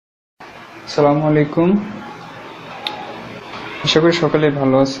আসসালামু আলাইকুম। আশা করি সকলে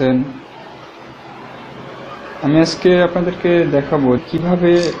ভালো আছেন। আমি আজকে আপনাদেরকে দেখাবো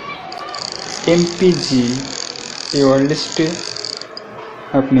কিভাবে এমপিজি এই ওয়্যারলেসটি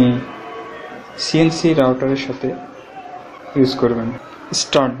আপনি সিএনসি রাউটারের সাথে ইউজ করবেন।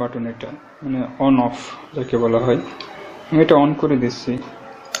 স্টার্ট বাটন, এটা মানে অন অফ যাকে বলা হয়। আমি এটা অন করে দিচ্ছি,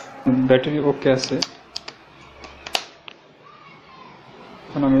 ব্যাটারি ওকে আছে।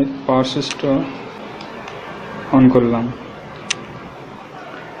 এখন আমি পাওয়ার সুইচটা অন করলাম।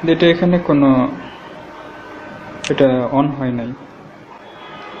 এটা এখানে এটা অন হয় নাই।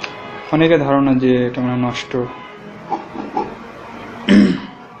 অনেকে ধারণা যে এটা মানে নষ্ট,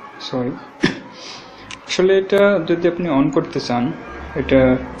 সরি। আসলে এটা যদি আপনি অন করতে চান, এটা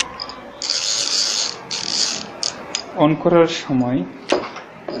অন করার সময়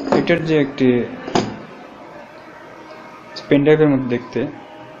এটার যে একটি পেনড্রাইভের মধ্যে দেখতে,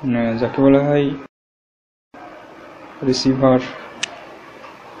 যাকে বলা হয় রিসিভার,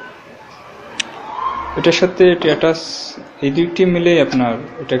 এটার সাথে এটি অ্যাটাচ, এই দুইটি মিলেই আপনার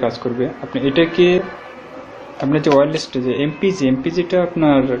এটা কাজ করবে। আপনি এটাকে আপনার যে ওয়্যারলেসটা যে এমপিজিটা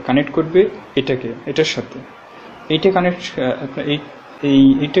আপনার কানেক্ট করবে এটার সাথে। এইটা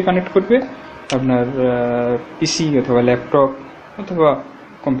কানেক্ট করবে আপনার পিসি অথবা ল্যাপটপ অথবা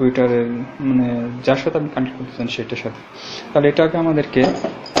কম্পিউটারের, মানে যার সাথে আপনি কানেক্ট করতে চান সেটার সাথে। তাহলে এটাকে আমাদেরকে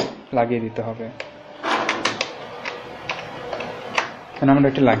লাগিয়ে দিতে হবে। কেন আমরা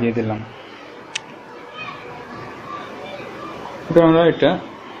এটা লাগিয়ে দিলাম, এবার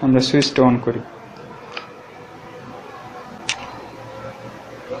আমরা সুইচটা অন করি।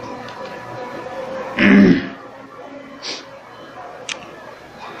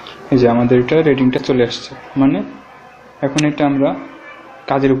 এই যে আমাদের এটা রেডিংটা চলে আসছে, মানে এখন এটা আমরা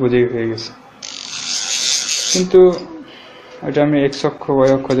কাজের উপযোগী হয়ে গেছে। কিন্তু এটা আমি এক্স অক্ষ ওয়াই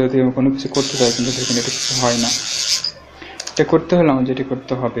অক্ষ যদি কোনো কিছু করতে চাই, কিন্তু সেখানে এটা কিছু হয় না। এটা করতে হলে আমার যেটি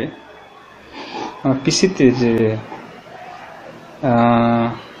করতে হবে, আমার পিসিতে যে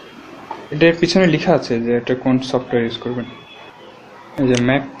এটার পিছনে লেখা আছে যে এটা কোন সফটওয়্যার ইউজ করবেন। এই যে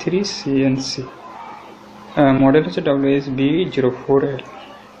Mach3 CNC, মডেল হচ্ছে WHB04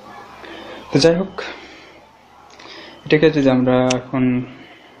 তো যাই হোক, এটাকে যদি আমরা এখন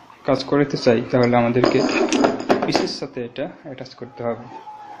কাজ করতে চাই তাহলে আমাদেরকে পিসির সাথে এটা অ্যাটাচ করতে হবে।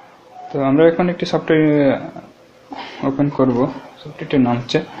 তো আমরা এখন একটি সফটওয়্যার ওপেন করব। সফটওয়্যারটির নাম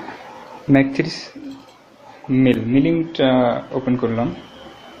হচ্ছে Mach3 মিলিংটা ওপেন করলাম।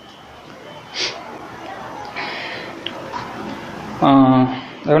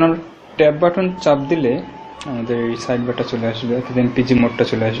 এখন আমরা ট্যাব বাটন চাপ দিলে আমাদের এই সাইড বারটা চলে আসবে, অর্থাৎ এমপিজি মোডটা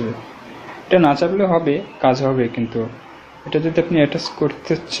চলে আসবে। এটা না চাপলে হবে, কাজ হবে, কিন্তু এটা যদি আপনি অ্যাটাচ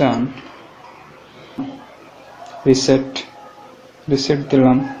করতে চান, রিসেট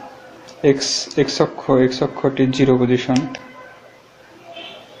দিলাম। এক্স অক্ষটি 0 পজিশন,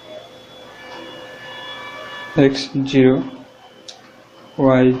 এক্স 0,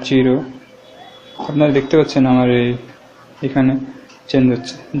 ওয়াই 0। আপনারা দেখতে পাচ্ছেন আমার এখানে চেঞ্জ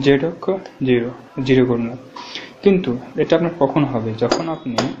হচ্ছে। জেড অক্ষ 0 করলাম। কিন্তু এটা আপনার কখন হবে, যখন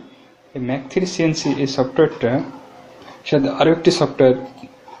আপনি এই Mach3 CNC এই সফটওয়্যারটা সাথে আরো একটি সফটওয়্যার,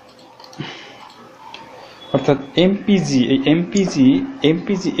 অর্থাৎ এমপিজি, এই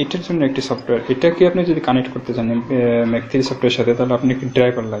এমপিজি এটার জন্য একটি সফটওয়্যার, এটাকে আপনি যদি কানেক্ট করতে চান Mach3 সফটওয়্যারের সাথে, তাহলে আপনি একটি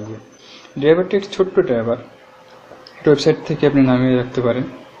ড্রাইভার লাগবে। ড্রাইভারটি একটি ছোট্ট ড্রাইভার, ওয়েবসাইট থেকে আপনি নামিয়ে রাখতে পারেন।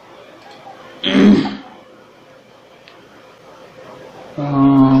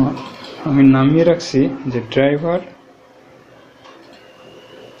 আমি নামিয়ে রাখছি যে ড্রাইভার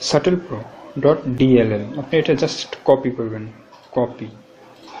subtlepro.dll। আপনি এটা জাস্ট কপি করবেন, কপি,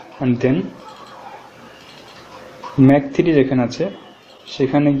 অ্যান্ড দেন Mach3 যেখানে আছে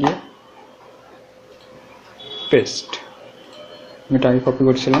সেখানে গিয়ে পেস্ট। আমি এটা আগে কপি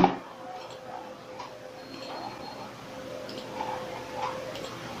করছিলাম।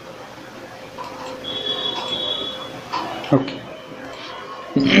 ওকে,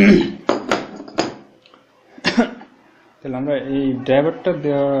 তাহলে আমরা এই ড্রাইভারটা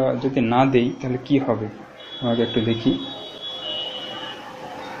যদি না দেই তাহলে কি হবে আমাকে একটু দেখি।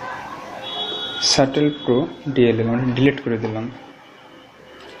 subtlepro.dll আমরা ডিলিট করে দিলাম।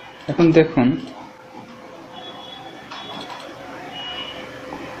 এখন দেখুন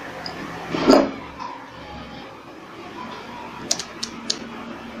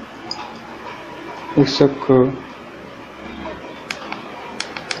এক্স অক্ষ,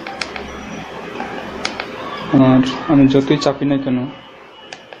 আর আমি যতই চাপি না কেন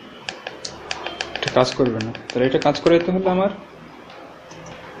এটা কাজ করবে না। তাহলে এটা কাজ করাইতে হলে আমার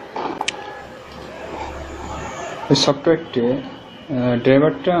এই সফটওয়্যারটি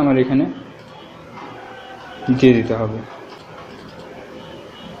ড্রাইভারটা আমার এখানে দিয়ে দিতে হবে।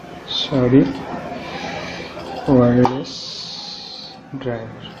 Sorry, wireless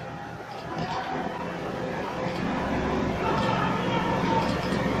driver.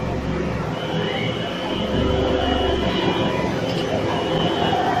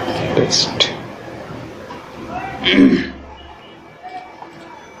 টেক্সট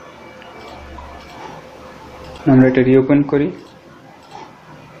আমরা এটা রিওপেন করি।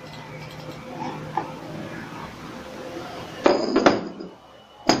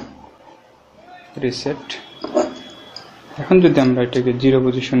 রিসেট। এখন যদি আমরা এটাকে 0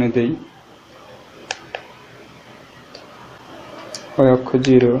 পজিশনে দেই, y অক্ষ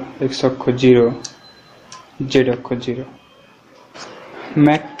 0, x অক্ষ 0, z অক্ষ 0,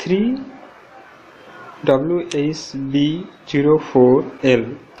 Mach3 WHB04L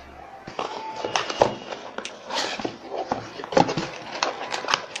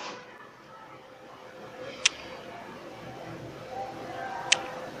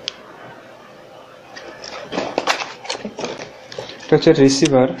এটা হচ্ছে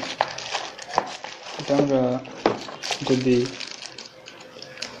রিসিভার। এটা আমরা যদি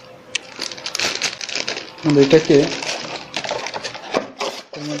এটাকে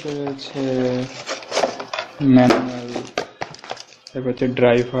রয়েছে ম্যানুয়াল, তারপর হচ্ছে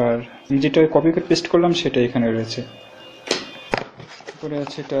ড্রাইভার, যেটা কপি করে পেস্ট করলাম সেটা এখানে রয়েছে। তারপরে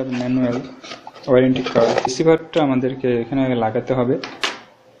আছে এটার ম্যানুয়াল, ওয়ারেন্টি কার্ড। রিসিভারটা আমাদেরকে এখানে লাগাতে হবে।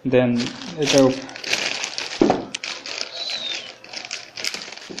 দেন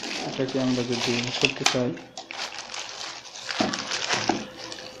এটাকে আমরা যদি করতে চাই,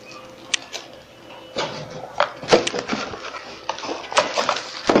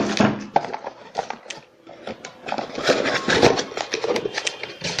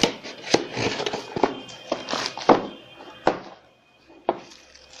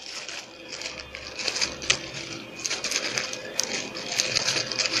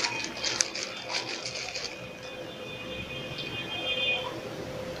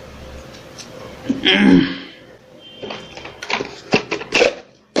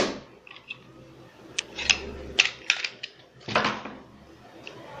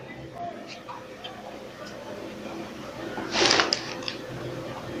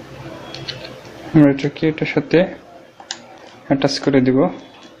 আমরা এটাকে এটার সাথে অ্যাটাচ করে দিব।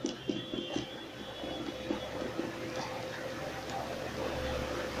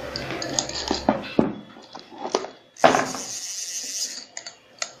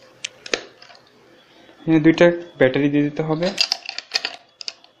 দুইটা ব্যাটারি দিয়ে দিতে হবে।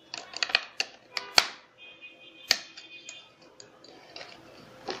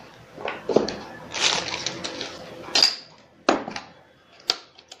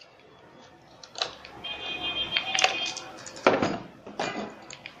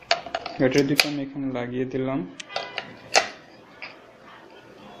 ব্যাটারি দুটো আমি এখানে লাগিয়ে দিলাম।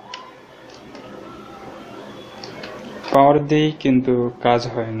 পাওয়ার দিয়েই কিন্তু কাজ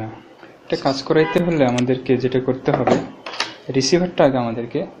হয় না। এটা কাজ করাইতে হলে আমাদেরকে যেটা করতে হবে, রিসিভারটা আগে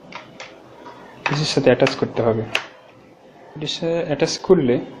আমাদেরকে কিছুর সাথে অ্যাটাচ করতে হবে। এটার সাথে অ্যাটাচ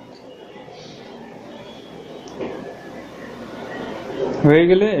করলে হয়ে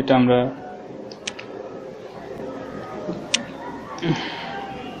গেলে এটা আমরা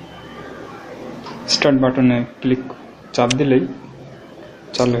স্টার্ট বাটনে ক্লিক চাপ দিলেই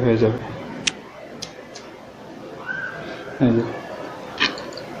চালু হয়ে যাবে। এই যে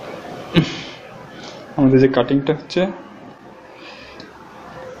আমাদের যে কাটিংটা হচ্ছে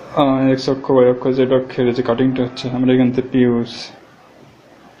এক্স অক্ষ, ওয়াই অক্ষ, জেড অক্ষের যে কাটিংটা হচ্ছে, আমরা এখান থেকে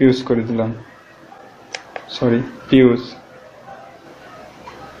পিউজ করে দিলাম।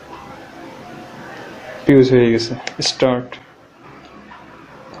 পিউজ হয়ে গেছে। স্টার্ট।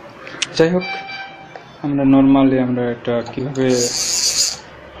 যাই হোক, আমরা নর্মালি আমরা এটা কিভাবে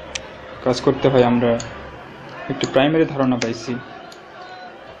কাজ করতে হয় আমরা একটি প্রাইমারি ধারণা পাইছি।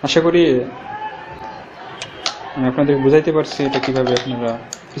 আশা করি আমি আপনাদের বুঝাইতে পারছি এটা কিভাবে আপনারা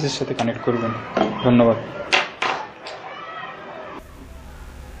পিসির সাথে কানেক্ট করবেন। ধন্যবাদ।